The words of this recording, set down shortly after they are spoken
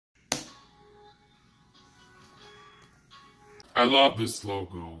I love this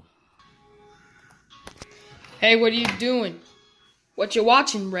logo. Hey, what are you doing? What you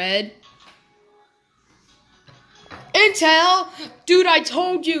watching, Red? Intel! Dude, I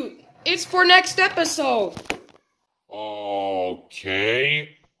told you! It's for next episode!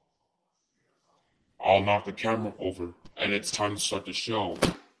 Okay. I'll knock the camera over, and it's time to start the show.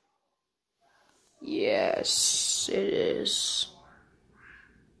 Yes, it is.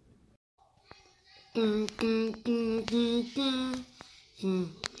 The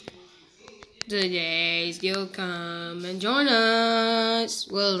days you'll come and join us.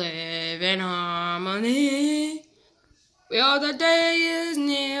 We'll live in harmony. We all the day is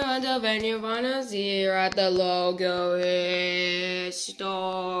near, and the venue find us here at the logo history.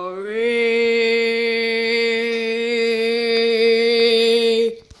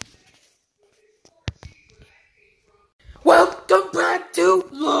 Welcome back to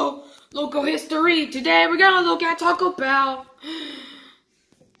Logo History. Today we're gonna look at Taco Bell.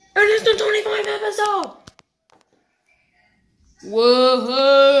 And it's the 25th episode.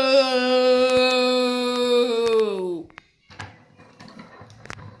 Woohoo!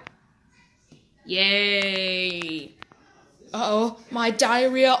 Yay! Uh-oh, my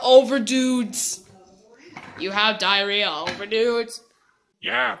diarrhea overdudes. You have diarrhea overdudes?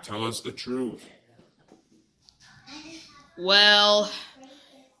 Yeah, tell us the truth. Well,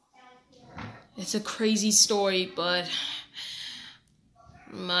 it's a crazy story, but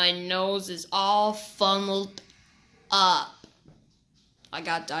my nose is all funneled up. I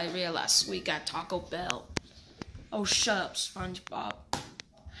got diarrhea last week at Taco Bell. Oh, shut up, SpongeBob.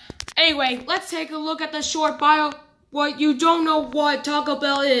 Anyway, let's take a look at the short bio. What you don't know what Taco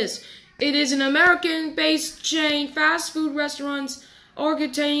Bell is. It is an American-based chain fast food restaurants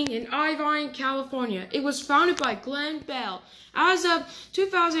originating in Irvine, California. It was founded by Glenn Bell. As of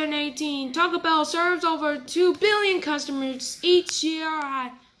 2018, Taco Bell serves over 2 billion customers each year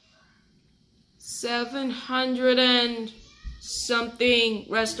at 700 and something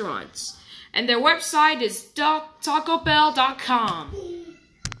restaurants. And their website is tacobell.com.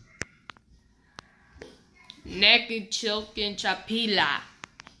 Naked chicken chapila.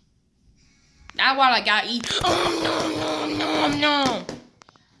 That's what I gotta eat. No.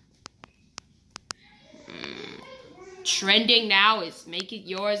 Trending now is make it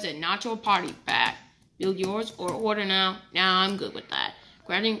yours a nacho party pack. Build yours or order now. Now I'm good with that.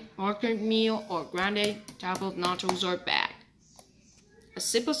 Grande market meal or grande taco nachos are back. A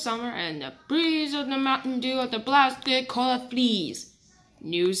sip of summer and the breeze of the Mountain Dew of the plastic cola fleas.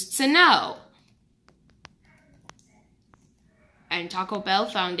 News to know. And Taco Bell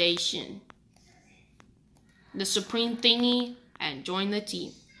Foundation. The Supreme Thingy and join the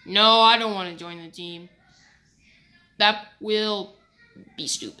team. No, I don't want to join the team. That will be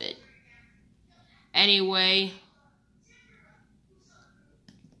stupid. Anyway,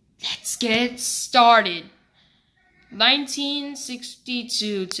 let's get started. 1962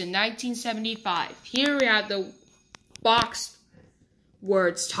 to 1975. Here we have the boxed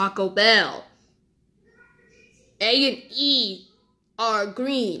words Taco Bell. A and E are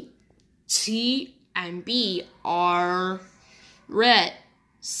green. T and B are red.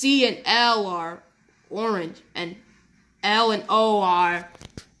 C and L are orange. And L and O are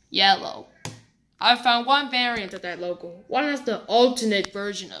yellow. I found one variant of that logo. One has the alternate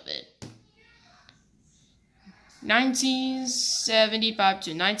version of it. 1975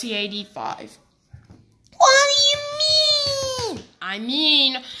 to 1985. What do you mean? I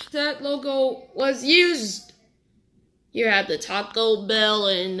mean, that logo was used. You have the Taco Bell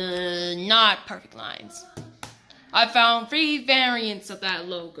and not perfect lines. I found 3 variants of that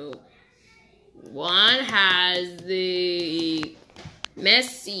logo. One has the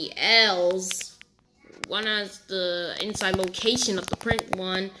messy L's. One has the inside location of the print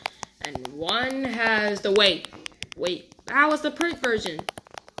one. And one has the wait, that was the print version.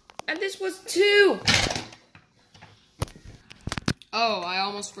 And this was 2. Oh, I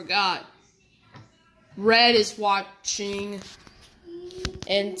almost forgot. Red is watching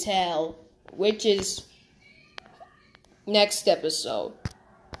Intel, which is next episode.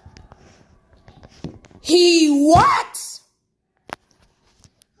 He what?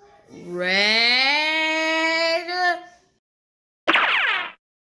 Red.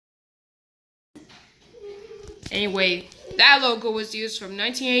 Anyway, that logo was used from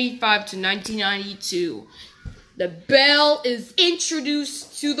 1985 to 1992. The bell is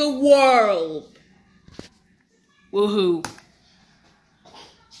introduced to the world. Woohoo.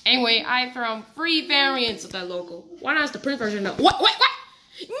 Anyway, I found 3 variants of that logo. One has the print version of what? No!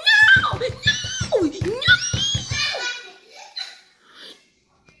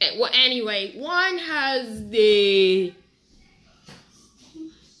 Well, anyway, one has the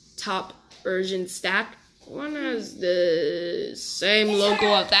top version stacked. One has the same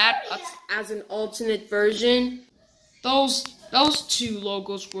logo of that as an alternate version. Those two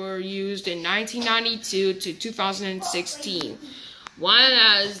logos were used in 1992 to 2016. One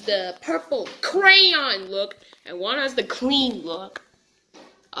has the purple crayon look, and one has the clean look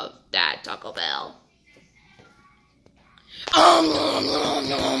of that Taco Bell.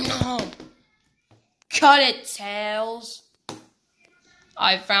 Cut it, Tails.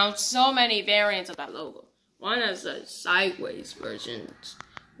 I found so many variants of that logo. One has the sideways versions.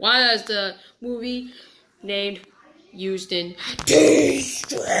 One has the movie named used in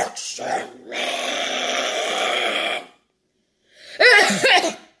Destruction Man.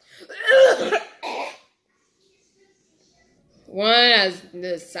 One has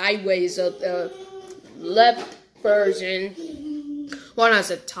the sideways of the left version. One has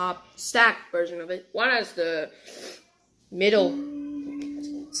the top stacked version of it. One has the middle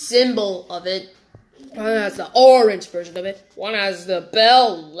symbol of it. One has the orange version of it. One has the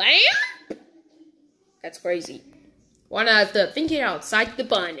bell lamp. That's crazy. One has the thinking outside the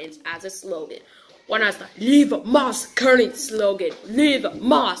bun as a slogan. One has the leave a moss current slogan. Leave a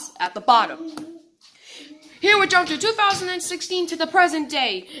moss at the bottom. Here we jump to 2016 to the present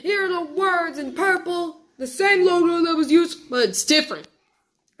day. Here are the words in purple. The same logo that was used, but it's different.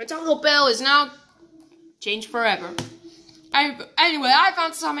 And Taco Bell is now changed forever. Anyway, I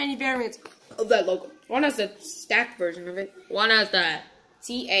found so many variants of that logo. One has the stacked version of it. One has the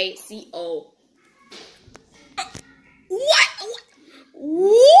TACO. What?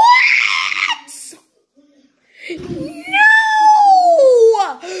 No!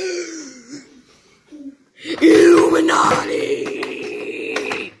 Illuminati!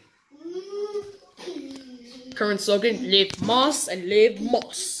 Current slogan, live Moss and live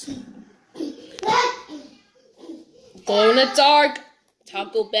Moss. Glow in the dark,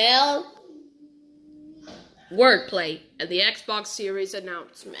 Taco Bell, wordplay, and the Xbox Series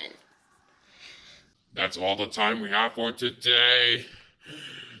announcement. That's all the time we have for today.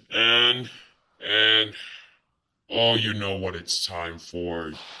 And oh, you know what it's time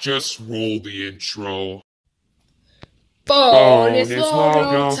for. Just roll the intro. Bonus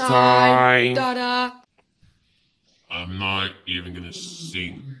logo time. Da-da. I'm not even gonna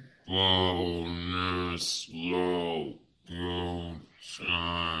sing. Bonus logo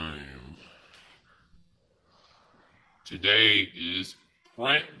time. Today is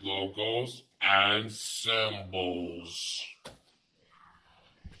print logos and symbols.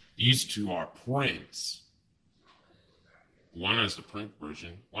 These two are prints. One has the print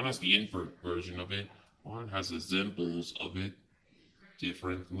version, one has the invert version of it, one has the symbols of it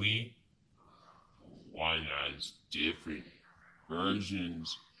differently. One has different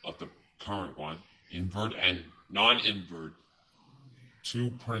versions of the current one, invert and non-invert.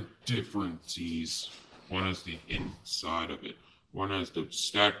 Two print differences. One has the inside of it. One has the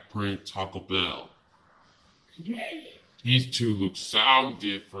stack print Taco Bell. These two sound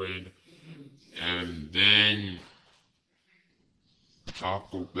different. And then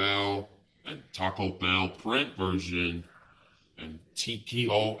Taco Bell and Taco Bell print version and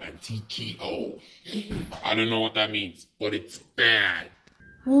TKO and TKO. I don't know what that means, but it's bad.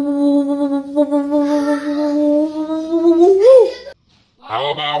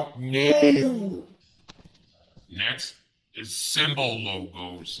 How about new? Next is symbol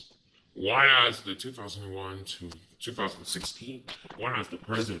logos. One has the 2001 to 2016. One has the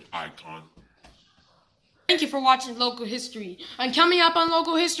present icon. Thank you for watching Local History. And coming up on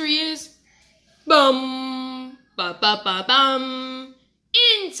Local History is bum ba ba ba bum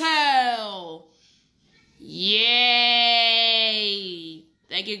Intel. Yay!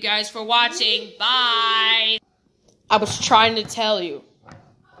 Thank you guys for watching. Bye. I was trying to tell you.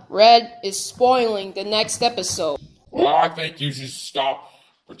 Red is spoiling the next episode. Well, I think you should stop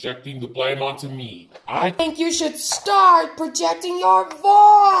projecting the blame onto me. I think you should start projecting your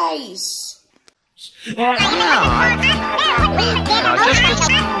voice. Now,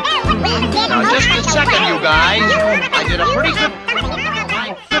 just a second, you guys. I did a pretty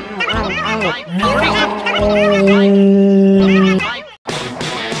good...